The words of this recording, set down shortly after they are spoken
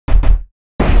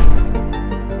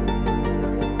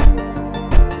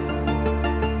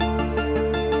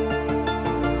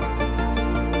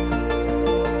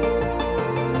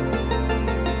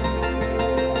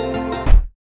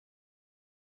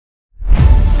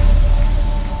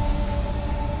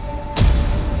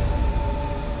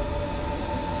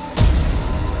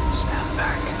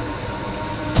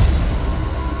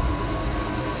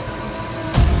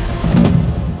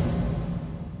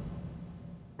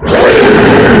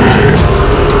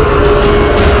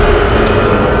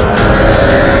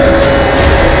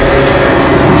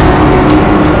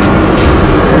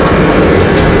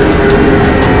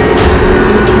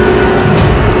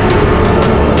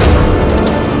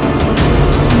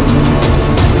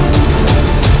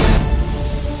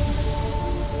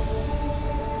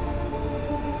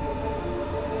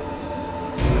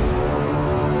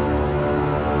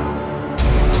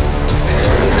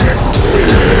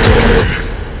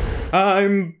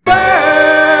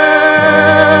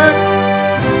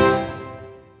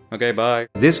Okay, bye.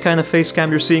 This kind of face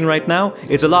cam you're seeing right now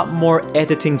is a lot more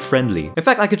editing friendly. In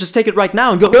fact, I could just take it right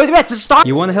now and go, stop!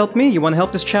 You wanna help me? You wanna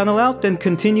help this channel out? Then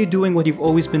continue doing what you've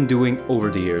always been doing over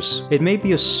the years. It may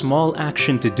be a small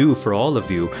action to do for all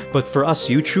of you, but for us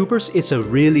YouTubers, it's a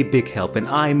really big help, and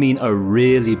I mean a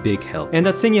really big help. And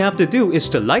that thing you have to do is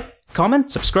to like,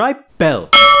 comment, subscribe, bell.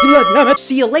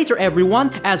 See you later,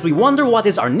 everyone, as we wonder what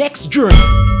is our next journey.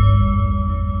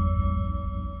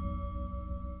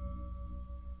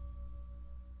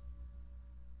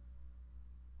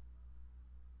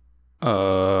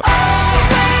 Oh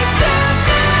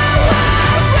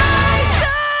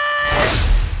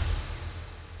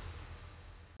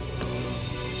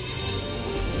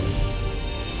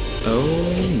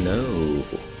no.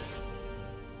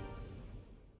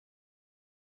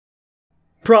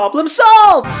 Problem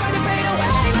solved!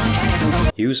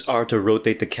 Use R to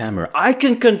rotate the camera. I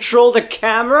can control the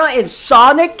camera in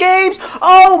Sonic games?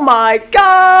 Oh my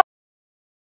god!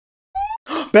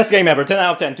 Best game ever, 10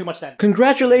 out of 10, too much 10.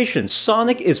 Congratulations,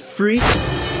 Sonic is free. Sonic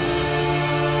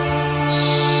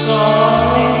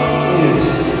is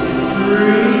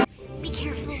free. Be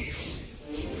careful.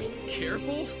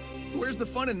 Careful? Where's the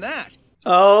fun in that?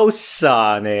 Oh,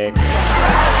 Sonic.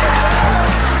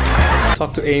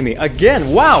 Talk to Amy.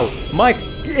 Again, wow! Mike,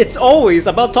 it's always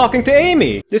about talking to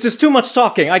Amy. This is too much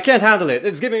talking, I can't handle it.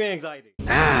 It's giving me anxiety.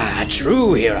 Ah,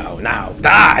 true hero, now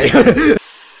die!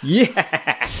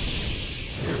 Yeah!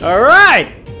 Alright!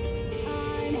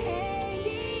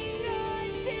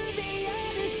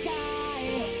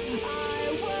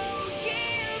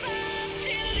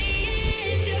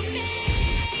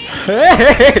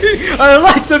 Hey! I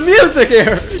like the music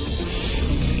here!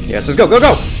 Yes, let's go, go,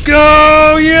 go!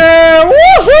 Go! Yeah!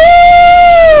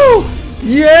 Woohoo!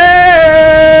 Yeah!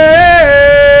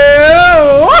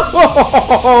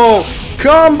 Whoa!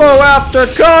 Combo after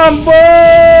combo!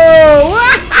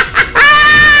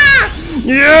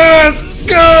 Yes!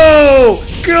 Go!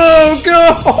 Go!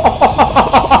 Go!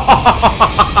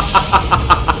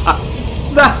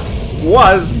 That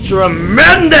was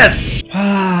tremendous!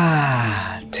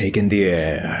 Taking the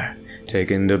air.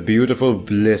 Taking the beautiful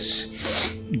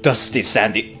bliss. Dusty,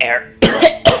 sandy air.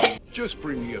 Just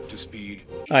bring me up to speed.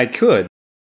 I could.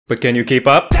 But can you keep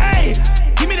up? Hey!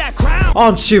 Give me that crown!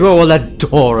 Aren't you all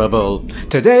adorable?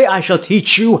 Today I shall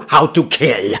teach you how to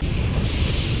kill.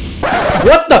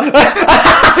 What the?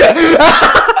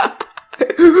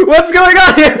 What's going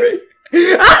on here?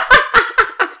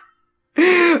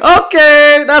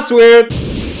 Okay, that's weird.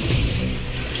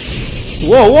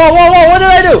 Whoa, whoa, whoa, whoa, what did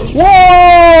I do?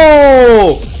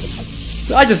 Whoa!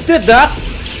 I just did that.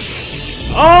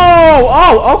 Oh,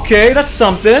 oh, okay, that's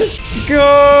something.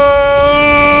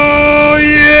 Go,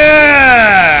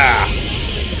 yeah!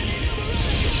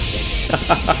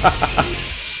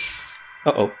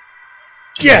 Uh-oh.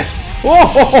 Yes!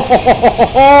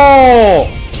 Whoa!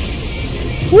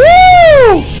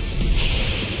 Woo!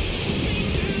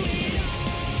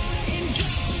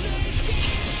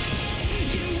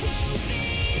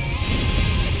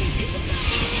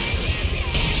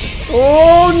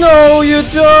 Oh no, you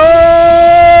don't!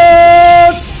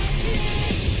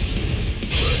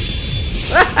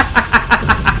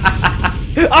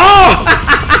 Oh!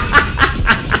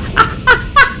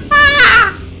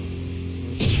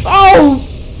 Oh!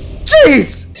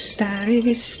 Jeez!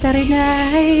 Starry, starry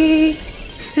night,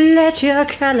 let your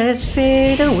colors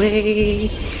fade away.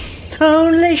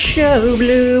 Only show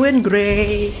blue and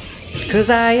gray, 'cause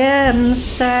I am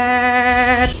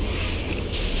sad.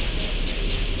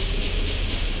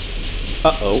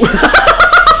 Uh-oh.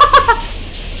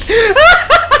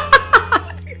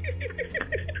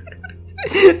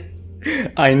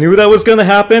 I knew that was gonna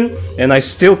happen, and I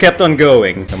still kept on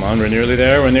going. Come on, we're nearly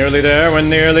there, we're nearly there, we're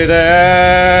nearly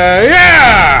there.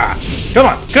 Yeah! Come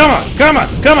on, come on, come on,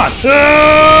 come on.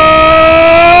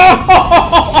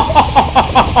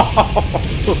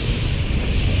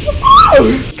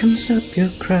 Come stop your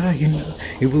crying,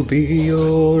 it will be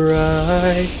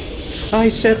alright. I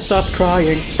said stop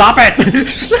crying. Stop it!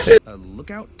 A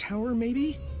lookout tower,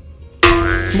 maybe?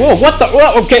 Whoa, what the?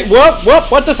 Whoa, okay,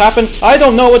 what just happened? I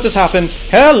don't know what just happened.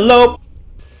 Hello!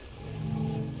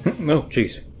 Oh,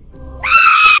 jeez.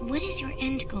 What is your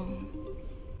end goal?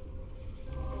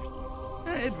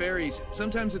 It varies.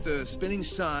 Sometimes it's a spinning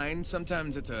sign,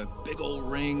 sometimes it's a big old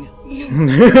ring.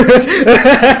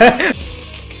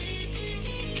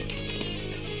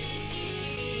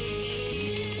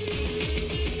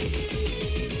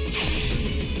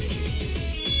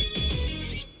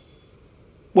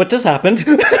 What just happened?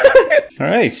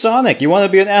 Alright, Sonic, you want to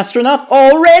be an astronaut?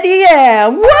 Already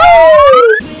am! Woo!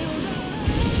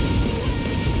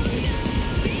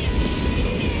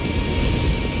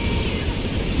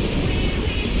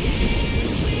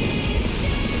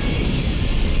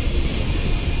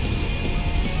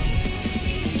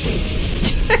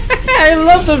 I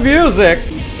love the music!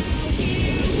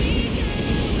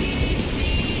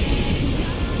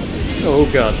 Oh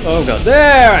god, oh god.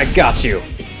 There, I got you!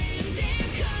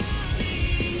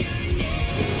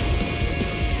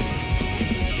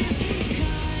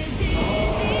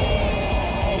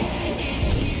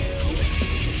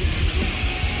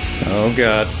 Oh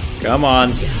god, come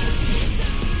on.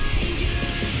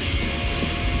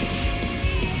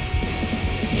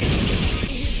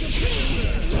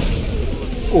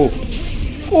 Oh.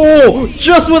 Oh!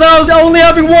 Just when I was only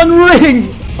having one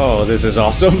ring! Oh, this is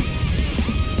awesome.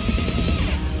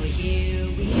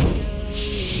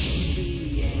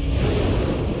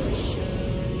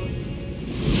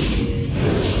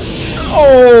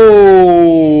 Oh!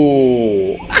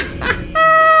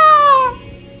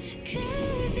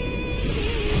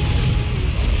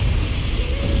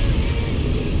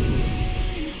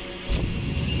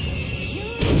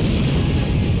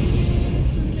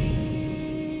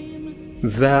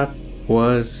 That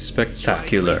was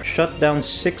spectacular. Shut down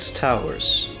 6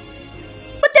 towers.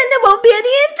 But then there won't be any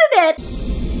internet!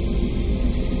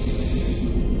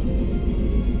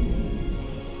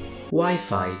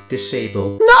 Wi-Fi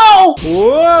disabled. No!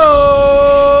 Whoa!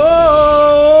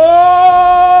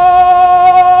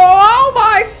 Oh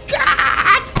my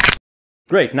god!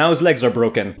 Great, now his legs are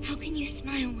broken. How can you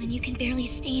smile when you can barely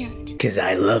stand? 'Cause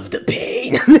I love the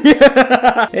pain.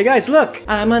 Hey guys, look!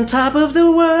 I'm on top of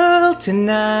the world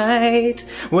tonight,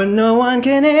 where no one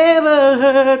can ever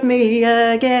hurt me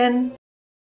again.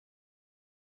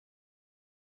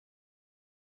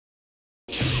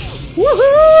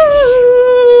 Woohoo!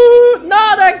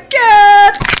 Not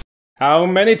again! How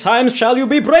many times shall you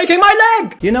be breaking my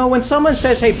leg? You know, when someone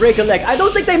says, hey, break a leg, I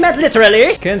don't think they meant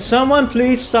literally. Can someone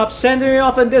please stop sending me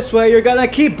off in this way? You're gonna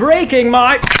keep breaking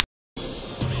my...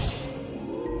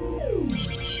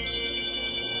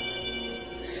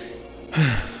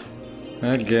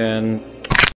 Again.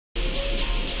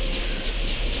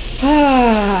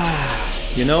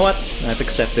 You know what? I've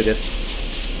accepted it.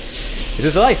 This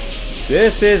is life.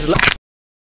 This is life.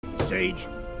 Sage,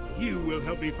 you will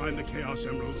help me find the Chaos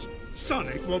Emeralds.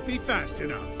 Sonic won't be fast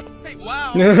enough. Hey,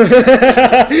 wow! And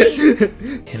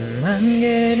I'm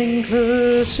getting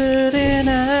closer than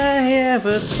I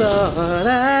ever thought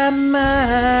I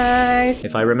might.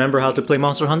 If I remember how to play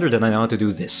Monster Hunter, then I know how to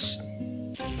do this.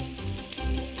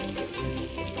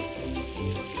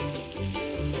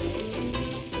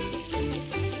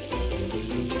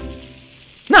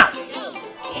 Now!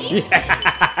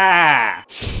 Yeah!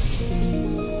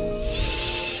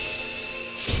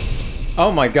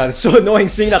 Oh my god, it's so annoying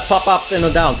seeing that pop up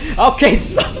and down. Okay,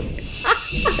 so...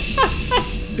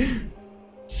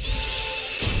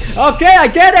 Okay, I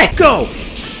get it! Go!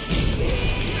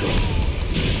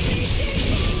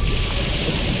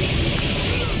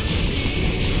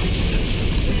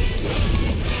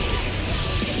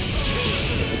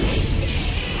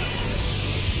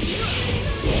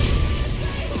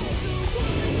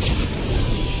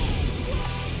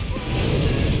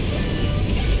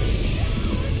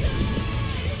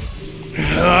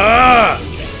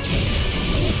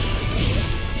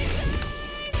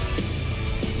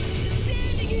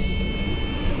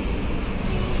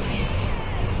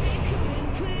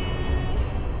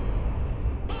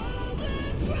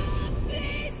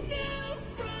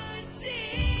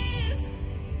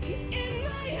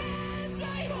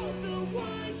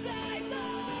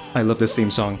 I love this theme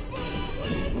song.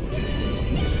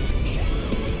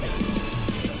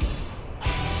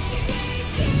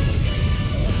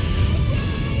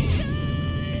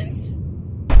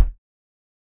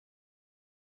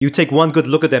 You take one good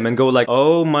look at them and go like,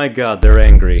 oh my god, they're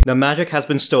angry. The magic has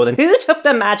been stolen. Who took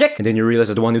the magic? And then you realize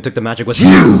that the one who took the magic was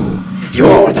you!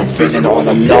 You're the villain all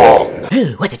along!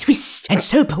 Oh, what a twist! And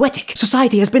so poetic!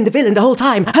 Society has been the villain the whole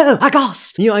time! Oh,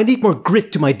 aghast! You know, I need more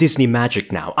grit to my Disney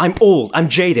magic now. I'm old, I'm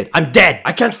jaded, I'm dead!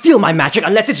 I can't feel my magic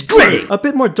unless it's gritty! A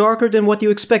bit more darker than what you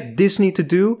expect Disney to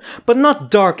do, but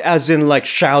not dark as in like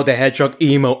Shao the Hedgehog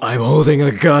emo, I'm holding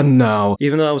a gun now.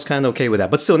 Even though I was kinda okay with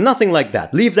that, but still nothing like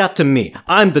that. Leave that to me.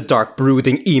 I'm the dark,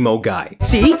 brooding emo guy.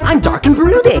 See? I'm dark and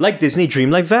brooding! Like Disney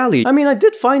Dreamlight Valley. I mean, I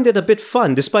did find it a bit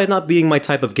fun, despite not being my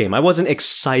type of game. I wasn't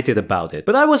excited about it,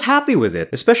 but I was happy with it.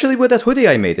 Especially with that hoodie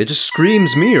I made. It just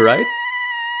screams me, right?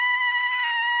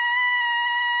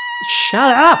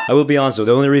 Shut up! I will be honest though,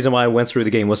 the only reason why I went through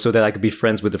the game was so that I could be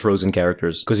friends with the Frozen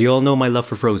characters. Because you all know my love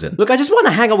for Frozen. Look, I just want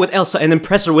to hang out with Elsa and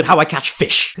impress her with how I catch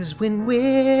fish. Cause when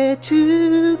we're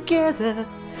together,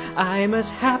 I'm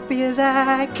as happy as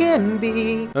I can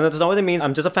be. No, that's not what it means.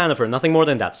 I'm just a fan of her. Nothing more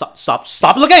than that.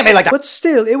 Stop looking at me like that! But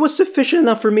still, it was sufficient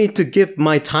enough for me to give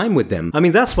my time with them. I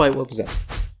mean, that's why... What was that?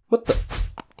 What the...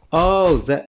 Oh,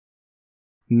 that...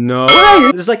 No.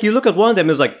 It's like you look at one of them,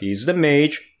 it's like, he's the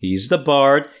mage, he's the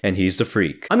bard, and he's the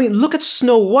freak. I mean, look at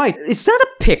Snow White. Is that a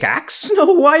pickaxe?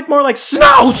 Snow White, more like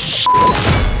snow.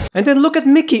 And then look at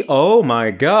Mickey. Oh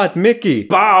my god, Mickey.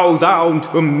 Bow down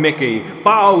to Mickey.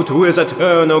 Bow to his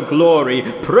eternal glory.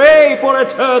 Pray for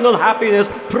eternal happiness.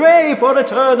 Pray for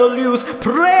eternal youth.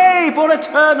 Pray for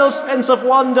eternal sense of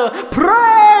wonder.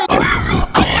 Pray!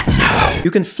 You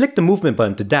can flick the movement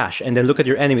button to dash and then look at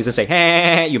your enemies and say,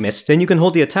 hey, you missed. Then you can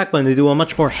hold the attack button to do a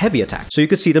much more heavy attack, so you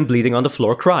could see them bleeding on the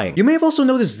floor crying. You may have also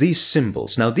noticed these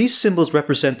symbols. Now these symbols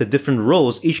represent the different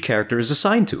roles each character is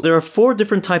assigned to. There are 4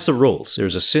 different types of roles.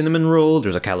 There's a cinnamon role,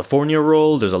 there's a California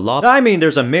role, there's a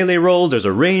there's a melee role, there's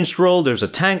a ranged role, there's a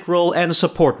tank role, and a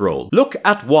support role. Look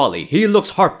at Wally. He looks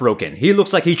heartbroken. He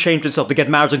looks like he changed himself to get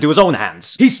matters into his own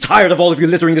hands. He's tired of all of you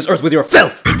littering this earth with your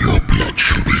filth. And your blood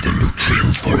shall be the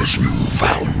nutrients for his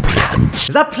newfound plants.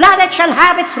 The planet shall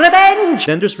have its revenge!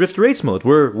 Then there's Rift Raids mode,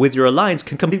 where with your alliance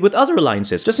can compete with other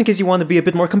alliances, just in case you want to be a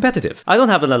bit more competitive. I don't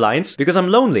have an alliance because I'm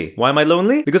lonely. Why am I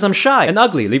lonely? Because I'm shy and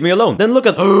ugly. Leave me alone. Then look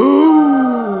at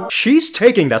she's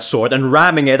taking that sword and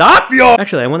ramming it up your—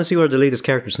 Actually, I want to see what are the latest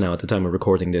characters now at the time of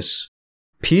recording this.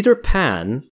 Peter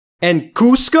Pan and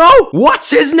Cusco?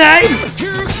 What's his name?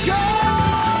 Cusco!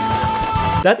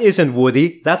 That isn't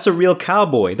Woody. That's a real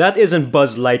cowboy. That isn't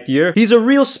Buzz Lightyear. He's a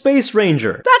real space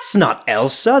ranger. That's not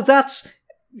Elsa. That's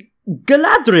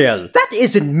Galadriel. That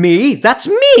isn't me. That's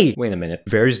me. Wait a minute.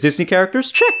 Various Disney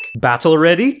characters? Check. Battle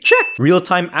ready? Check.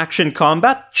 Real-time action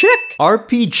combat? Check.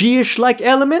 RPG-ish like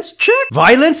elements? Check.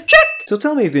 Violence? Check. So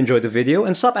tell me if you enjoyed the video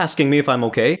and stop asking me if I'm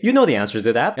okay. You know the answer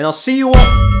to that. And I'll see you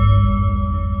all—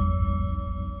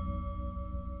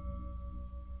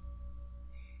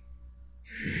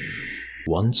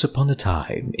 Once upon a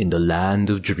time, in the land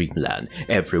of Dreamland,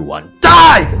 everyone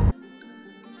DIED!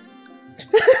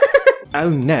 Oh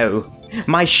no.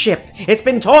 My ship, it's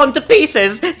been torn to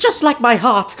pieces, just like my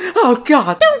heart. Oh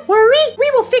god. Don't worry,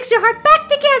 we will fix your heart back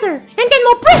together. And then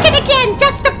we'll break it again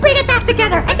just to bring it back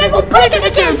together. And then we'll break it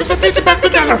again just to fix it back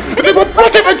together. And then we'll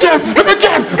break it again and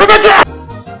again and again.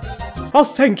 Oh,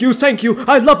 thank you, thank you.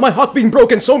 I love my heart being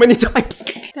broken so many times.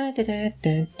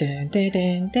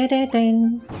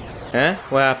 Huh?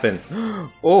 What happened?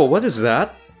 Oh, what is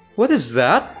that? What is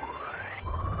that?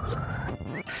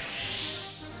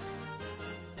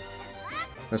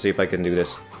 Let's see if I can do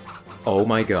this. Oh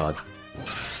my god.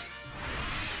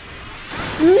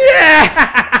 Yeah!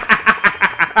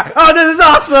 Oh, this is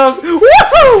awesome!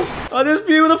 Woohoo! Oh, this is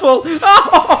beautiful!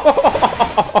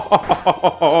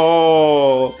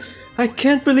 Oh! I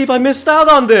can't believe I missed out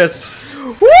on this!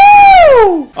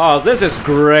 Woo! Oh, this is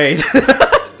great!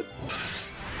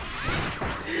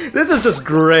 This is just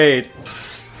great!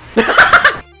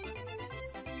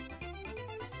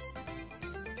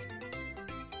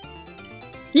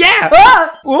 Yeah!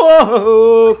 Ah!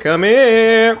 Whoa! Come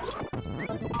here!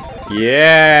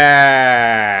 Yeah!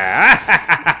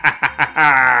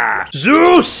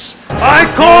 Zeus! I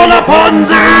call upon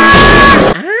thee!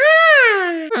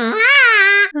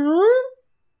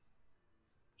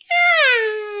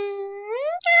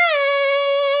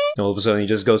 All of a sudden he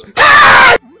just goes,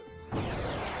 ah!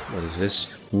 What is this?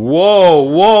 Whoa,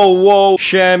 whoa, whoa!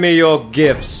 Share me your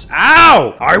gifts.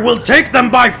 Ow! I will take them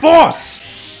by force!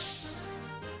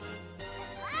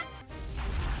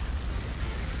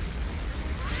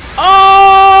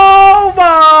 Oh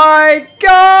my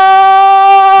god!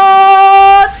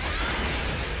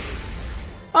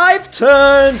 I've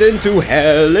turned into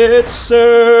hell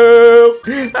itself!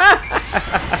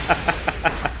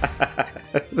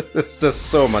 This is just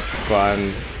so much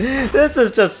fun. This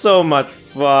is just so much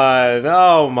fun.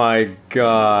 Oh my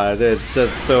god. It's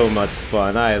just so much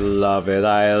fun. I love it.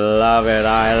 I love it.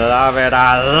 I love it.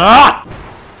 I love it.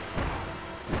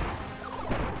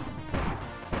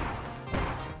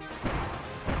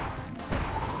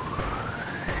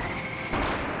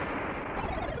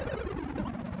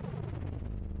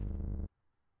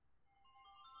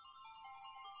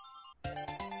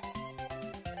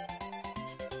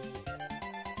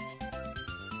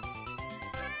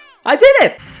 I did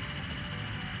it!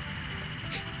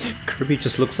 Kirby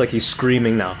just looks like he's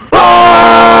screaming now.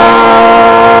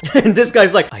 And this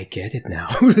guy's like, I get it now.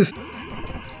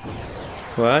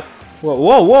 What? Whoa,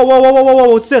 whoa, whoa, whoa, whoa, whoa, whoa,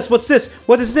 what's this? What's this?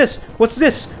 What is this? What's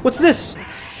this? What's this?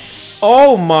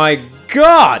 Oh my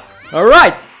god!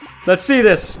 Alright! Let's see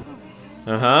this.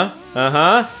 Uh-huh.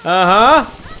 Uh-huh. Uh-huh.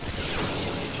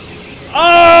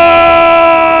 Oh!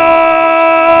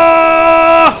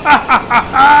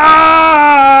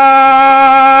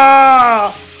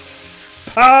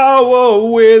 Power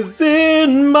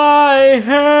within my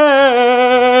hands.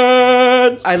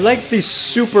 I like these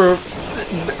super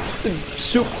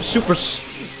supers.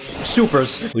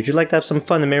 Would you like to have some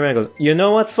fun in Miracle? You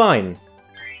know what? Fine.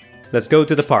 Let's go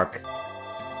to the park.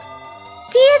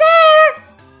 See you there!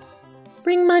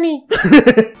 Bring money.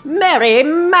 Merry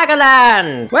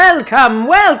Magaland! Welcome,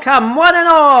 welcome, one and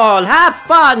all! Have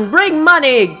fun, bring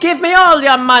money, give me all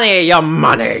your money,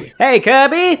 Hey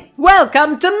Kirby,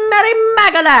 welcome to Merry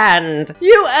Magaland!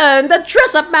 You earned a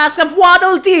dress-up mask of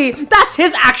Waddle Dee! That's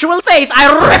his actual face!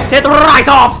 I ripped it right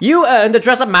off! You earned a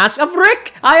dress-up mask of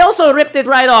Rick! I also ripped it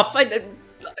right off!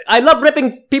 I love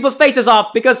ripping people's faces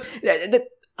off because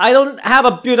I don't have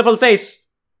a beautiful face.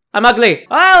 I'm ugly.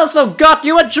 I also got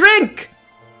you a drink!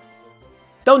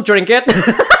 Don't drink it.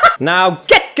 Now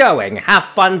get going. Have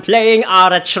fun playing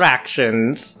our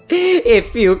attractions.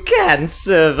 If you can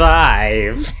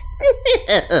survive.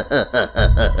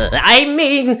 I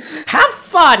mean, have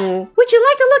fun. Would you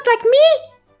like to look like me?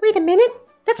 Wait a minute.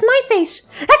 That's my face.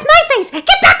 That's my face.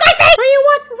 Get back my face! Or you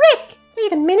want Rick?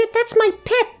 Wait a minute. That's my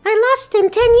pet. I lost him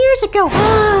 10 years ago.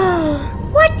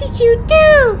 What did you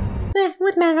do?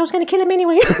 What matter? I was gonna kill him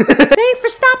anyway. Thanks for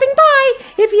stopping by.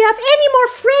 If you have any more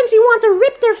friends you want to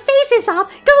rip their faces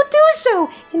off, go do so.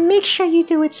 And make sure you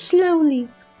do it slowly,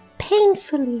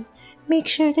 painfully. Make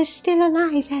sure they're still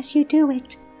alive as you do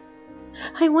it.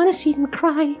 I want to see them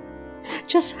cry,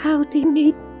 just how they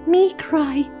made me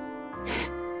cry.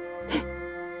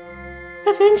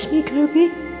 Avenge me,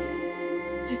 Kirby.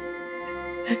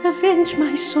 Avenge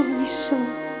my sorry soul.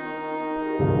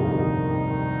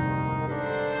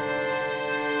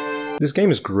 This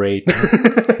game is great.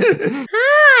 Hi!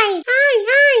 Hi!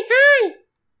 Hi! Hi!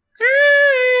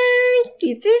 Hi!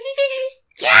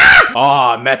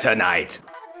 Ah, Meta Knight.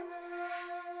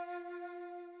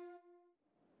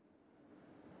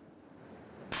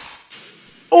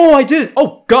 Oh, I did!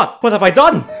 Oh, God! What have I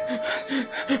done?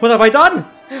 What have I done?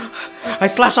 I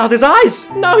slashed out his eyes!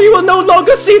 Now he will no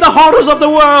longer see the horrors of the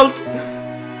world!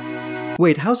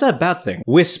 Wait, how's that a bad thing?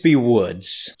 Wispy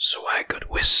Woods. So I could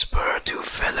whisper to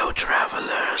fellow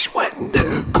travelers when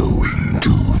they're going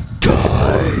to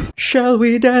die. Shall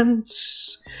we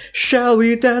dance? Shall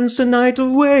we dance the night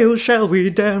away? Oh, shall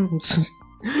we dance?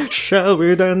 Shall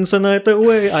we dance the night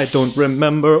away? I don't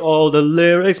remember all the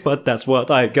lyrics, but that's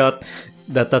what I got.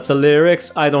 That's the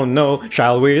lyrics, I don't know.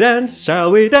 Shall we dance?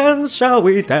 Shall we dance? Shall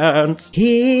we dance?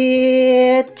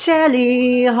 Here,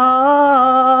 Tally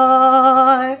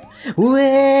High,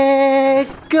 we're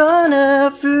gonna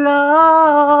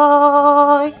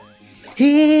fly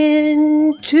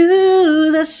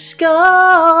into the sky,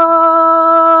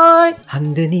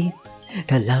 underneath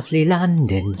the lovely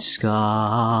London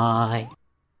sky.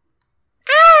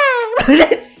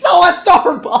 It's so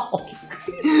adorable!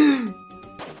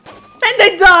 And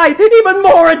they died! Even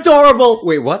more adorable!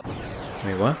 Wait, what?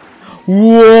 Wait, what?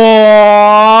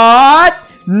 What?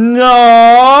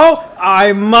 No!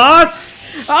 I must!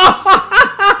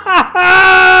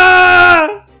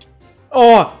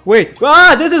 Oh, wait.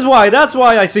 Ah, this is why. That's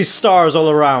why I see stars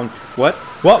all around. What?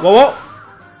 What? What? What?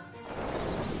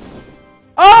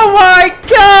 Oh my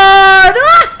god!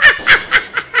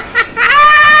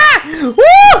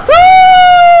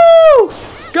 Woohoo!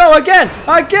 Go again!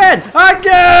 Again!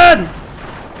 Again!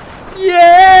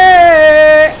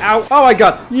 Yeah! Ow! Oh my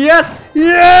god! Yes!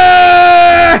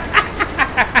 Yeah!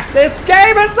 This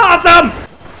game is awesome!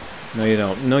 No, you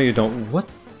don't. No, you don't. What?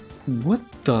 What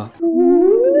the?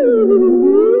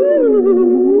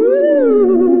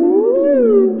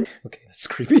 Okay, that's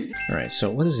creepy. Alright, so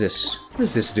what is this? What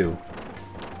does this do?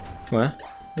 What?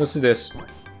 What's this?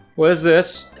 What is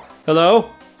this? Hello?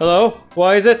 Hello?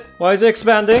 Why is it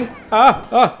expanding?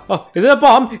 Oh, is it a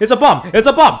bomb? It's a bomb! It's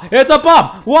a bomb! It's a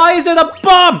bomb! Why is it a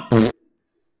bomb?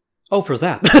 Oh, for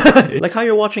that. Like how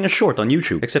you're watching a short on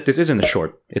YouTube. Except this isn't a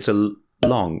short. It's a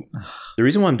long. The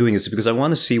reason why I'm doing this is because I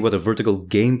want to see what a vertical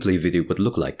gameplay video would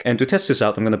look like. And to test this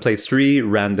out, I'm going to play 3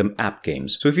 random app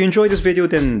games. So if you enjoyed this video,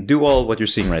 then do all what you're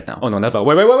seeing right now. Oh no, not about.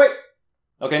 Wait.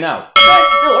 Okay, now.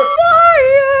 Fire!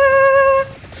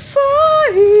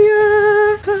 Fire!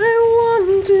 I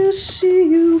want to see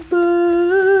you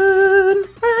burn.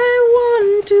 I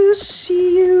want to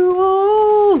see you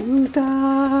all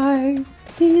die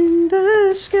in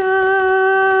the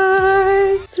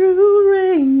sky through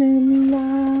rain and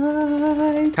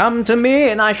light. Come to me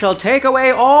and I shall take away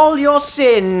all your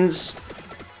sins,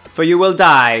 for you will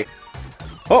die.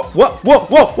 Oh,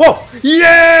 whoa!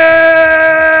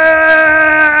 Yeah!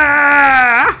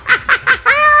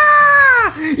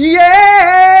 Yeah!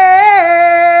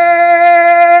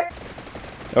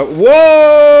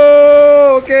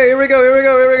 Whoa! Okay, here we go.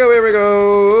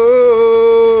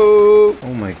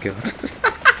 Oh my god.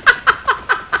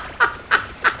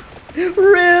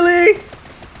 Really?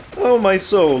 Oh my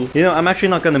soul. You know, I'm actually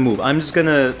not gonna move. I'm just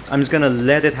gonna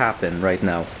let it happen right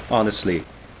now, honestly.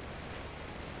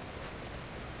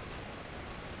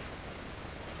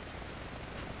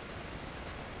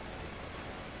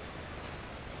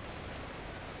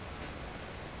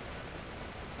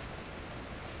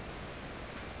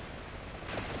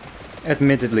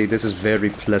 Admittedly, this is very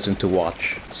pleasant to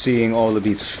watch, seeing all of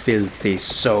these filthy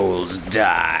souls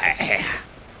die.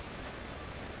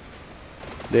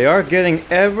 They are getting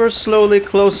ever slowly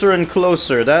closer and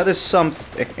closer. That is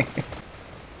something.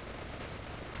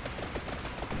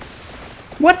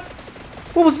 What?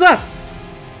 What was that?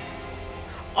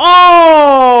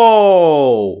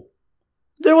 Oh!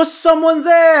 There was someone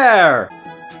there!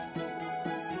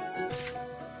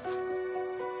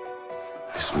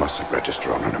 This mustn't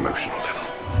register on an emotional level.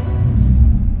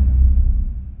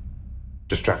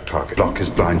 Distract target. Block his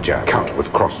blind jab. Counter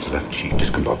with cross to left cheek.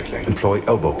 Discombobulate. Employ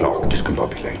elbow block.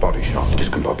 Discombobulate. Body shot.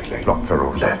 Discombobulate. Block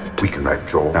feral left. Weaken right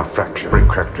jaw. Now fracture. Break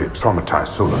cracked ribs. Traumatize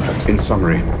solar plexus. In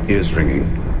summary, ears ringing.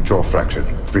 Jaw fractured.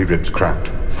 3 ribs cracked.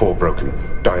 4 broken.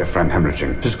 Diaphragm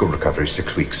hemorrhaging. Physical recovery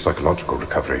 6 weeks. Psychological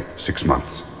recovery 6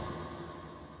 months.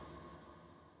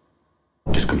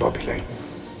 Discombobulate.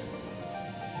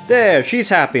 There, she's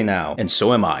happy now. And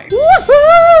so am I. Whoa!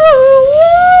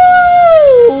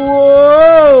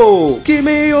 Give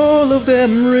me all of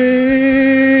them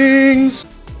rings!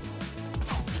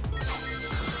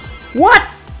 What?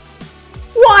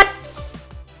 What?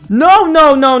 No,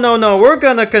 no, no, no, no. We're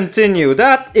gonna continue.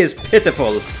 That is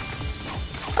pitiful.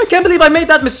 I can't believe I made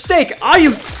that mistake. Are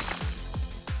you...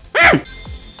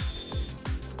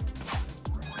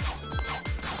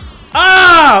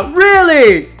 Ah!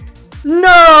 Really?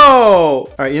 No!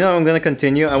 Alright, you know, I'm gonna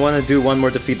continue. I want to do one more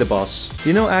defeat the boss.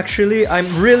 You know, actually, I'm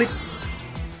really...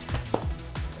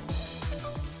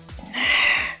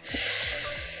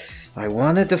 I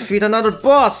want to defeat another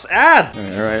boss! Add!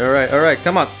 Alright, alright, alright.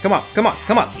 Come on, come on, come on,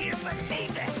 come on.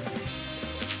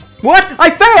 What? I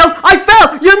failed! I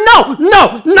failed! You know!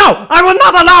 No! No! I will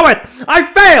not allow it! I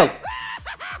failed!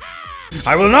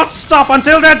 I will not stop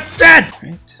until they're dead!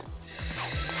 Right.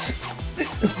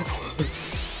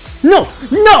 No!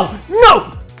 No!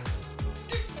 No!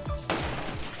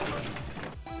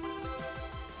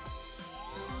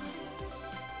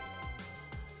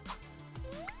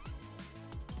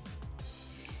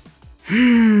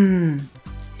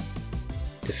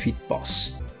 Defeat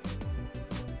boss.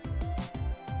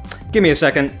 Give me a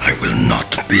second. I will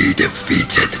not be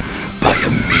defeated by a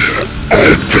mere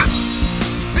egg.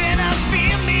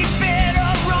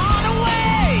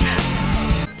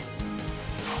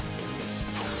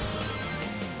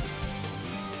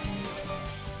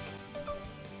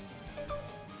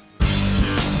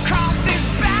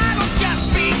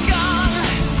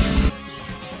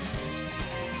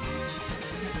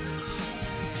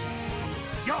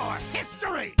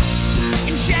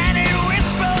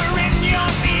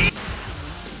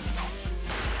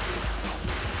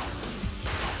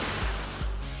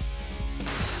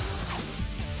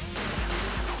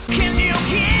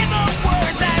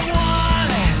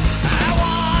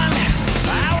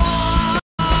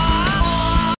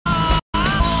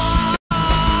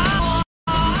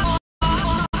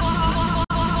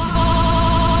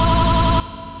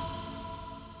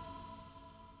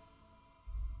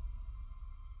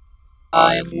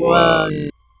 I've won.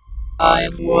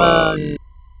 I've won.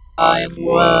 I've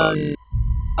won.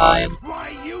 I've...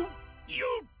 Why,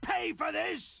 you pay for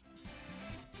this?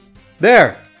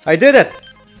 There! I did it!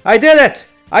 I did it!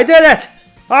 I did it!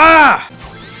 Ah!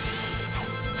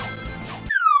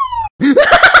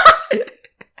 That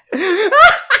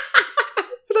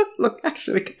looked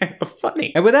actually kind of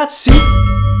funny. And with that, see?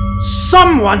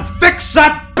 Someone fix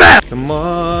that bell! Come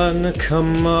on,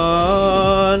 come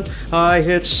on. I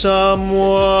hit someone,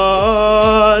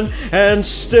 and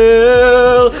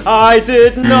still I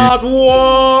did not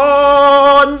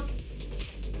won.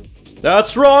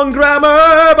 That's wrong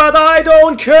grammar, but I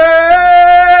don't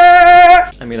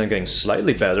care! I mean, I'm getting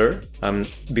slightly better.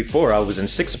 Before I was in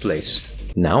 6th place.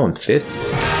 Now I'm 5th.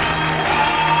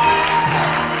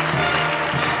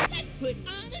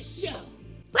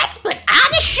 Let's put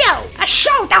on a show! A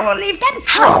show that will leave them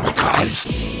traumatized!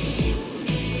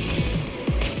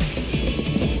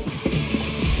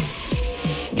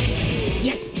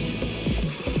 Yes!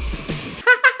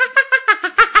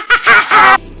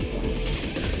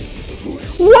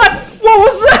 What? What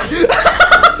was that?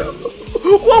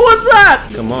 What was that?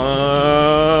 Come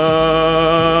on.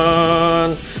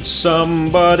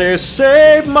 Somebody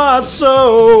save my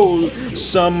soul.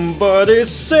 Somebody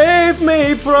save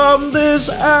me from this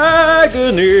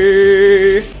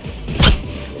agony.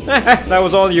 That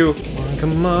was all you.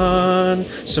 come on,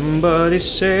 somebody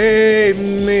save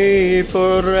me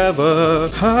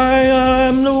forever. I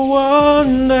am the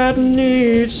one that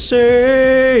needs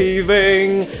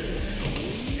saving.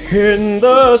 In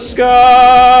the sky,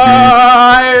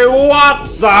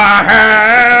 what the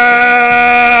hell?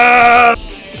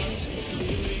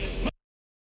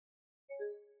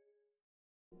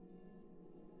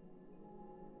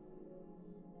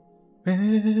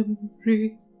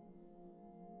 Memory,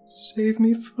 save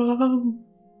me from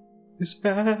this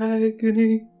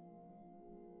agony.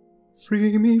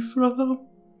 Free me from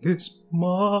this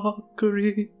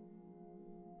mockery.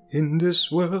 In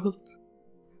this world,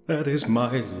 that is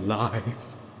my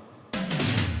life.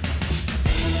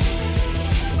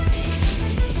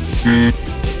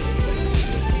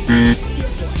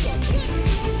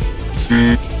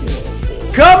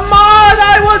 Come on!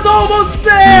 I was almost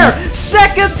there!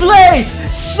 Second place!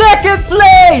 Second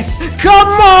place! Come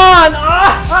on!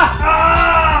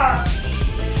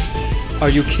 Are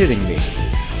you kidding me?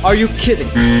 Are you kidding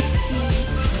me?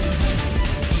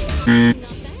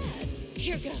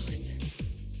 Here goes.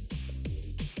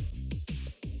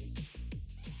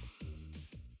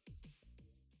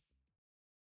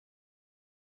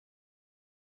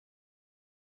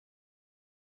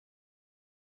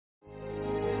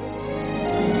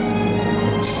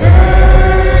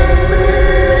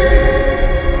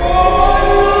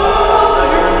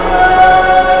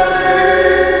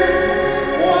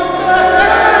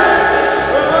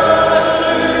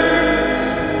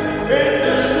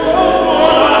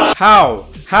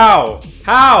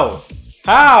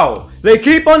 How? They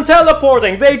keep on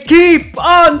teleporting! They keep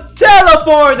on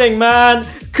teleporting, man!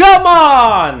 Come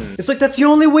on! It's like that's the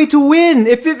only way to win,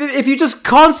 if you just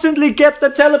constantly get the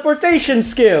teleportation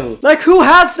skill. Like, who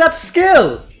has that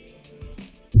skill?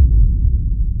 They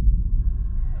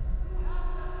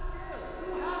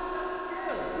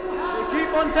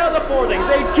keep on teleporting!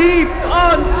 They keep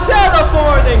on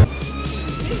teleporting!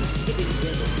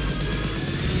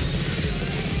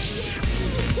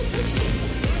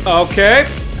 Okay.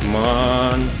 Come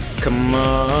on, come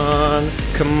on,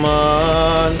 come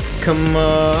on, come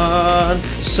on.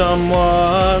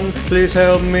 Someone, please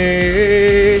help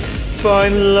me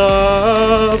find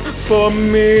love for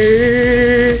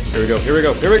me. Here we go, here we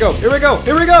go, here we go, here we go,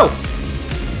 here we go.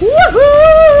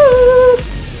 Woohoo!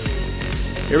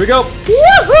 Here we go.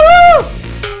 Woohoo!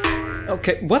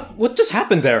 Okay, what just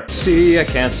happened there? See, I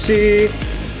can't see.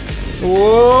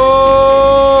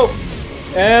 Whoa!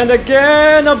 And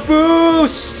again, a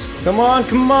boost! Come on,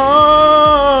 come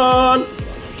on!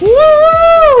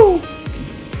 Woo!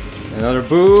 Another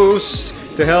boost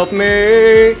to help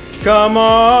me. Come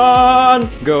on!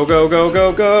 Go, go, go,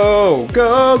 go, go!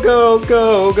 Go, go,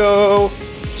 go, go!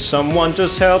 Someone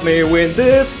just help me win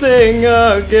this thing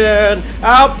again!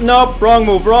 Out! Nope! Wrong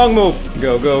move, wrong move!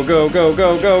 Go, go, go, go,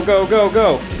 go, go, go, go,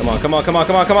 go! Come on, come on, come on,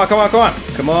 come on, come on, come on, come on!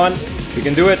 Come on! We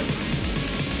can do it!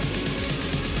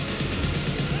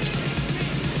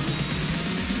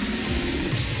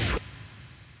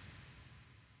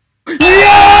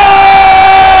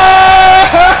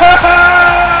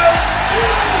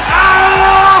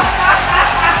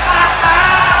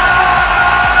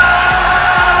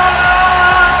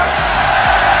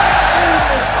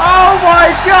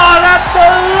 God, at the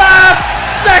last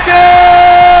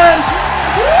second!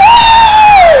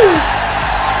 Woo!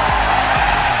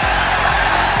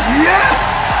 Yes!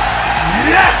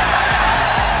 Yes!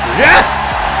 Yes!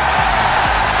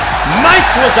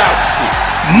 Mike Wazowski!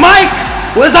 Mike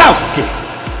Wazowski!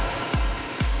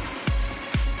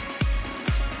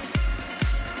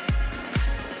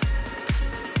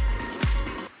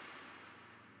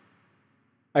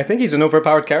 I think he's an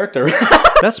overpowered character.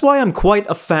 That's why I'm quite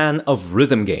a fan of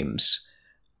rhythm games.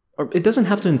 Or it doesn't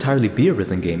have to entirely be a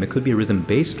rhythm game, it could be a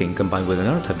rhythm-based game combined with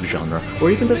another type of genre. Or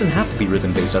even doesn't have to be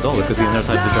rhythm-based at all, it could be another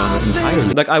type of genre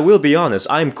entirely. Like, I will be honest,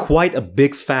 I'm quite a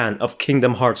big fan of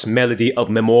Kingdom Hearts Melody of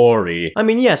Memory. I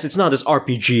mean, yes, it's not as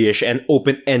RPG-ish and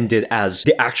open-ended as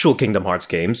the actual Kingdom Hearts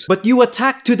games, but you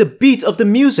attack to the beat of the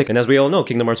music. And as we all know,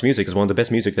 Kingdom Hearts music is one of the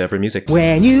best music to ever music.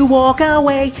 When you walk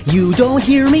away, you don't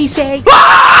hear me say,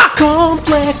 ah!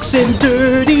 Complex and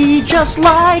dirty, just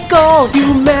like all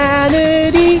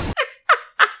humanity.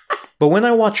 But when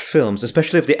I watch films,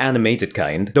 especially of the animated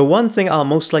kind, the one thing I'll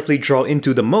most likely draw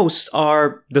into the most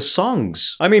are the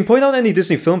songs. I mean, point out any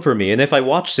Disney film for me, and if I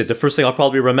watched it, the first thing I'll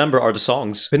probably remember are the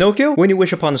songs. Pinocchio, When You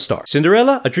Wish Upon a Star.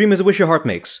 Cinderella, A Dream Is a Wish Your Heart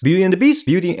Makes. Beauty and the Beast,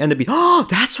 Beauty and the Beast. Oh,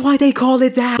 that's why they call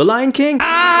it that! The Lion King,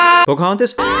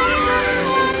 Pocahontas,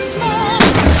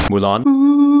 Mulan.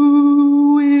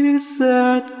 Who is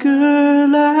that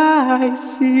girl I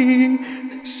see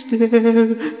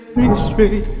staring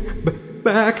straight back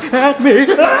back at me.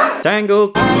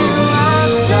 Tangled.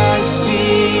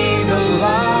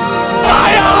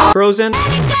 Frozen.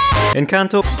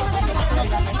 Encanto.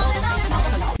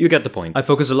 You get the point. I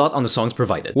focus a lot on the songs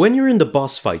provided. When you're in the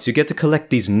boss fights, you get to collect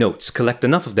these notes, collect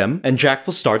enough of them, and Jack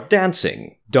will start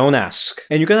dancing. Don't ask.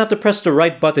 And you're gonna have to press the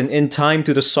right button in time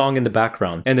to the song in the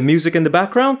background. And the music in the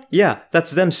background? Yeah,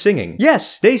 that's them singing.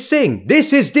 Yes, they sing.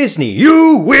 This is Disney.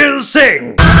 You will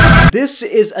sing! This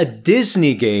is a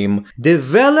Disney game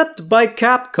developed by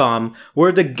Capcom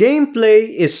where the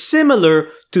gameplay is similar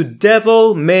to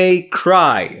Devil May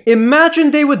Cry.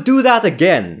 Imagine they would do that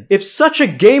again. If such a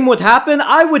game would happen,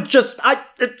 I would just bury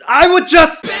the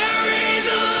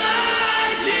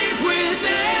lies deep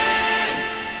within.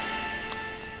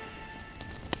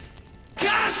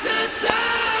 Cast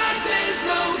aside, there's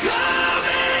no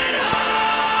coming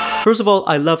home. First of all,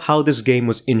 I love how this game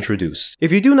was introduced.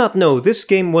 If you do not know, this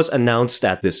game was announced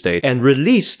at this date and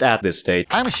released at this date.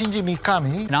 I'm Shinji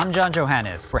Mikami. And I'm John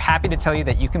Johannes. We're happy to tell you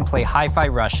that you can play Hi-Fi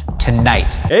Rush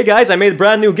tonight. Hey guys, I made a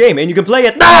brand new game and you can play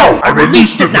it now! I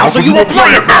released it now, so you will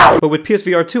play it now! But with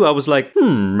PSVR 2, I was like,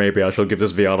 maybe I should give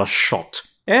this VR a shot.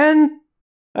 And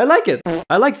I like it.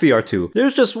 I like VR 2.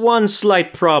 There's just one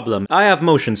slight problem. I have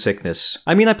motion sickness.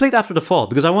 I mean, I played After the Fall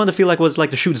because I wanted to feel like what it's like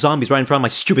to shoot zombies right in front of my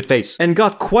stupid face. And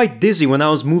got quite dizzy when I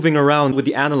was moving around with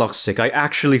the analog stick. I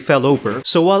actually fell over.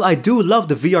 So while I do love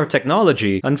the VR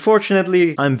technology,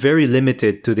 unfortunately, I'm very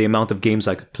limited to the amount of games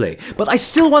I could play. But I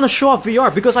still want to show off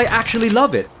VR because I actually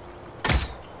love it.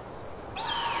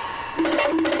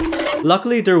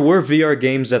 Luckily, there were VR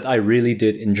games that I really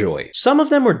did enjoy. Some of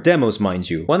them were demos,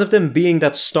 mind you. One of them being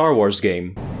that Star Wars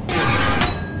game.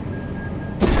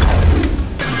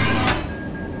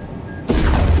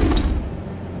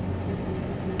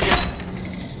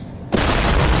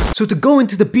 So to go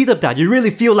into the beat of that, you really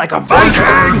feel like a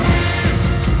Viking!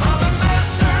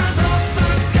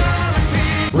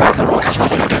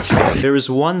 There is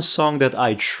one song that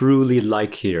I truly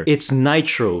like here. It's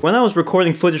Nitro. When I was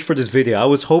recording footage for this video, I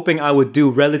was hoping I would do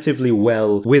relatively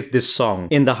well with this song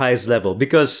in the highest level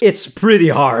because it's pretty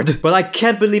hard. But I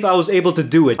can't believe I was able to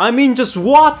do it. I mean, just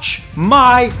watch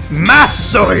my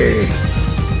mastery!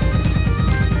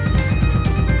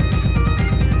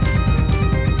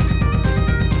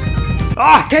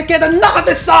 I can't get enough of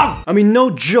this song! I mean, no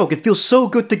joke, it feels so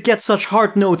good to get such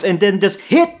hard notes and then just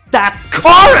hit that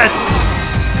chorus!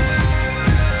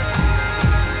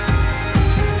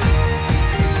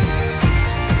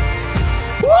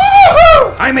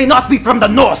 Woohoo! I may not be from the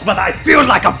north, but I feel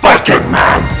like a Viking,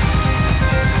 man!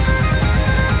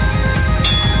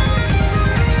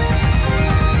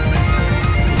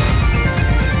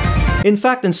 In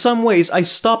fact, in some ways, I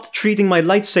stopped treating my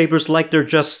lightsabers like they're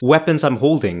just weapons I'm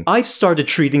holding. I've started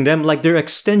treating them like they're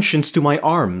extensions to my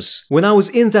arms. When I was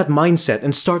in that mindset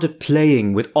and started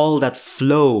playing with all that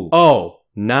flow. Oh,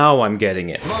 now I'm getting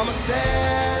it. Mama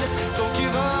said, don't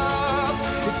give up.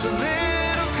 It's a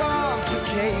little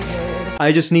complicated.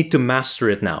 I just need to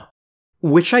master it now.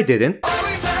 Which I didn't.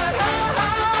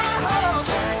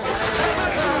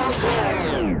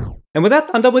 And with that,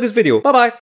 I'm done with this video.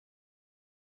 Bye-bye.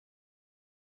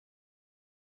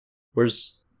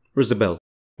 Where's the bell?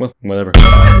 Well, whatever.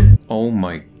 Oh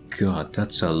my god,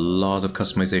 that's a lot of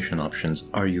customization options.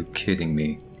 Are you kidding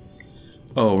me?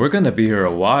 Oh, we're gonna be here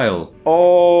a while.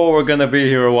 Oh, we're gonna be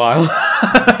here a while.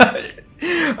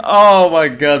 Oh my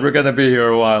god, we're gonna be here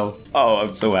a while. Oh,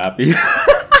 I'm so happy.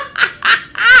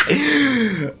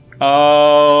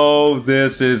 Oh,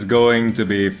 this is going to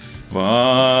be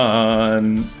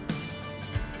fun.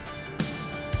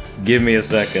 Give me a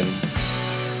second.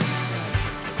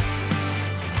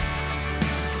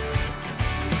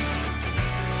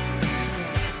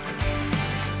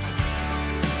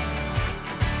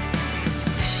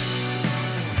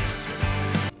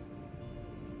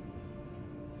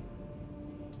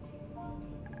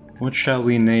 What shall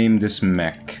we name this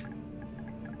mech?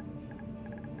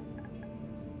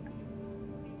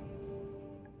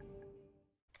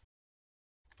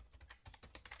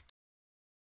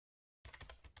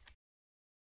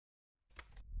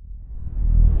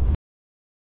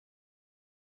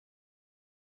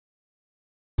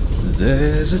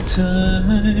 There's a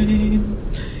time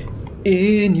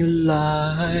in your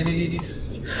life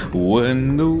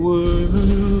when the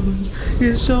world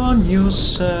is on your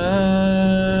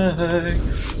side.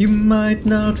 You might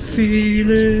not feel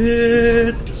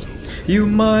it, you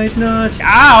might not,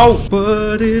 ow!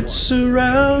 But it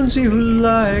surrounds you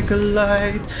like a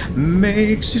light,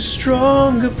 makes you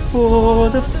stronger for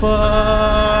the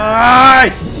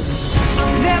fight.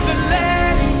 Never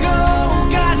let it go,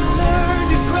 gotta learn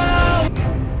to grow.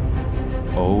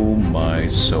 Oh my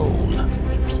soul.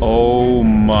 Oh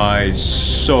my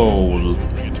soul.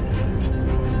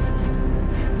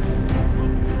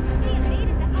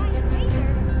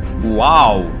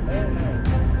 Wow.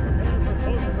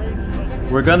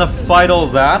 We're gonna fight all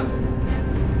that?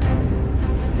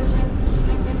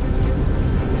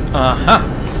 Uh-huh.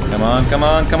 Come on, come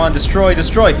on, come on. Destroy,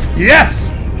 destroy.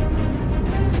 Yes!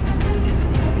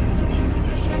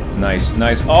 Nice,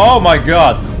 nice. Oh my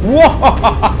god. Whoa!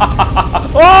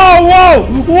 Oh, whoa!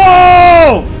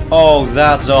 Whoa! Oh,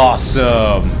 that's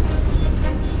awesome.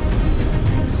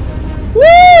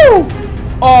 Woo!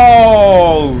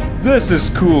 Oh, this is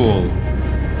cool.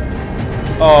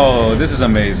 Oh, this is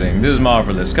amazing. This is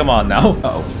marvelous. Come on now.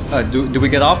 Uh-oh. Do we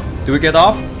get off? Do we get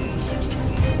off?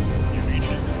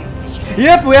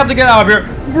 Yep, we have to get out of here.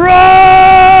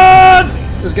 Run!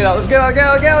 Let's get out. Let's get out. Get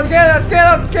out. Get out. Get out. Get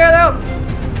out. Get out.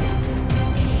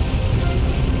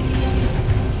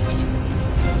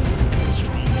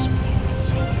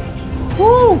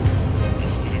 Woo!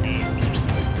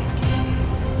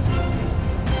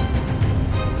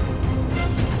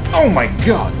 Oh my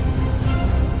god!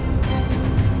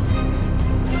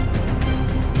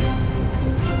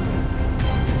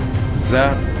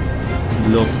 That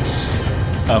looks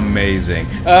amazing.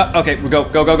 Okay, we go,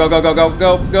 go, go, go, go, go, go,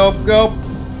 go, go, go.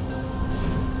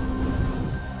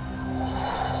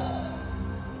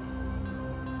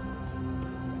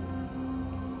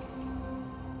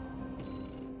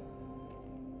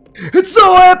 It's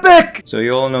so epic! So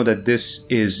you all know that this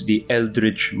is the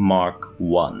Eldritch Mark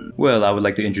 1. Well, I would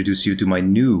like to introduce you to my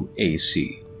new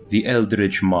AC, the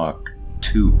Eldritch Mark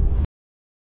 2.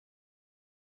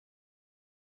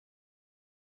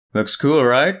 Looks cool,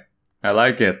 right? I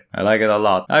like it. I like it a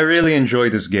lot. I really enjoy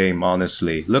this game,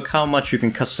 honestly. Look how much you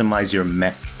can customize your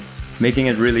mech, making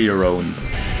it really your own.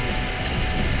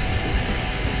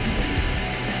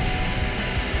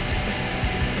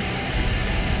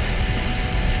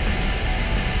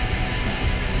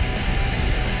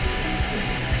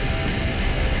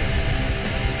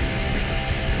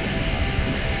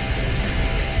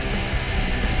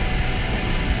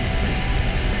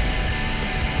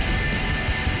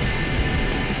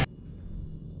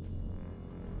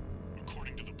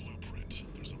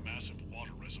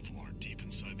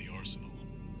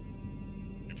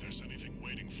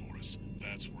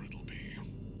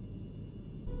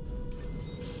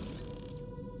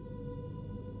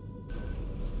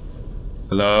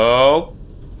 Hello?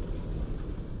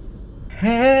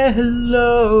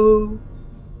 Hello,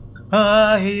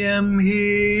 I am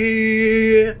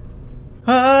here.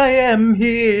 I am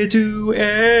here to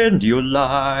end your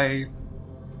life.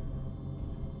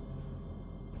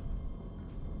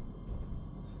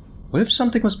 What if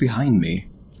something was behind me?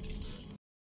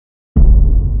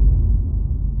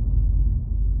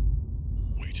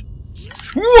 Wait.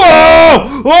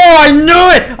 Whoa! Oh, I knew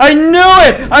it! I knew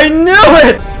it! I knew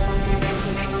it!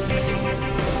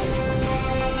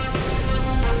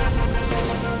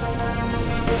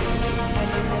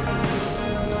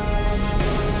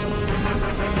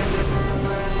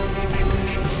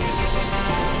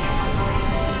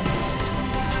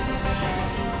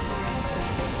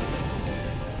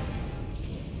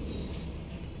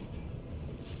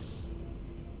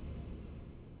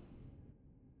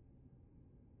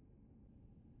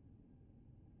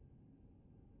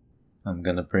 I'm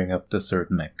gonna bring up the third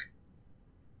mech.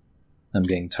 I'm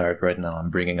getting tired right now. I'm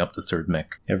bringing up the third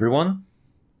mech. Everyone,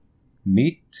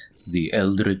 meet the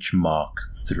Eldritch Mark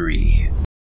 3.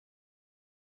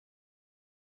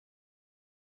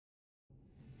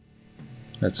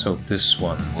 Let's hope this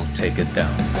one will take it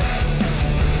down.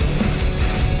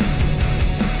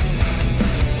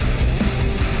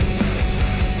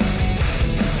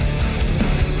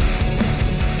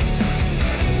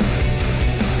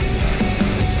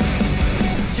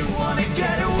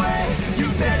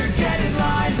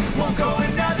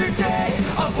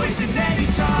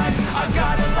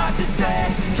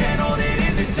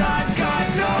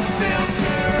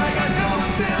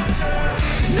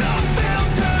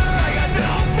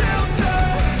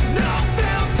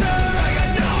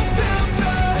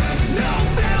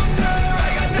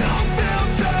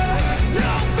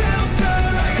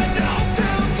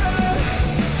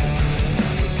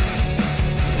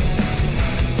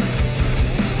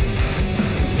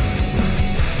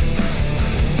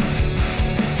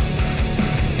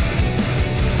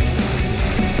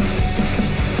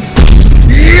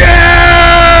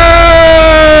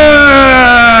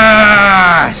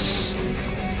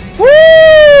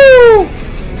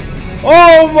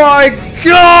 Oh my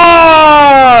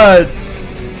god!